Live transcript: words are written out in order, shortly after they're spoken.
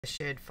the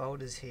shared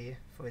folders here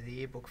for the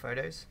yearbook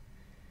photos.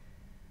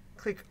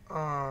 Click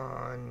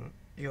on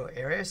your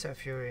area, so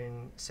if you're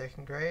in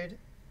second grade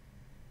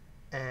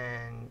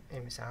and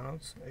in Miss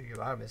Arnold's, or you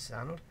are Miss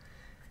Arnold,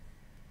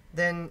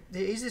 then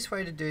the easiest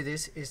way to do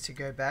this is to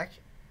go back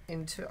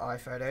into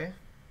iPhoto,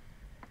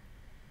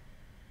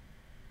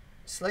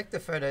 select the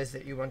photos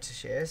that you want to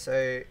share,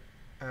 so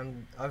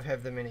I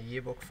have them in a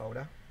yearbook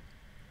folder.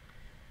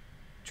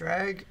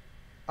 Drag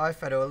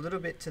iPhoto a little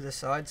bit to the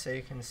side so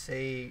you can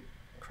see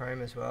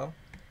Chrome as well,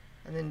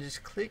 and then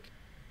just click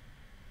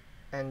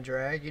and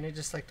drag. You need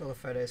to select all the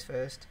photos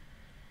first.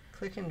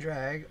 Click and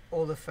drag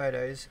all the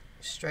photos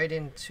straight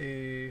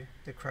into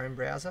the Chrome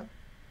browser.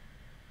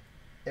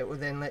 It will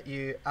then let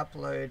you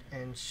upload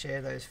and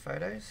share those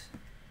photos,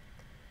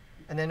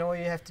 and then all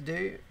you have to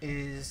do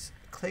is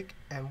click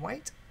and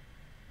wait,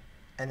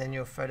 and then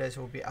your photos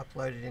will be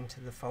uploaded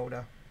into the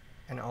folder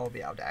and I'll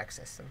be able to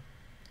access them.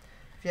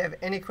 If you have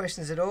any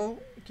questions at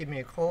all, give me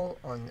a call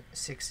on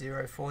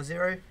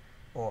 6040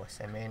 or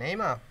send me an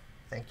email.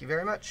 Thank you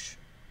very much.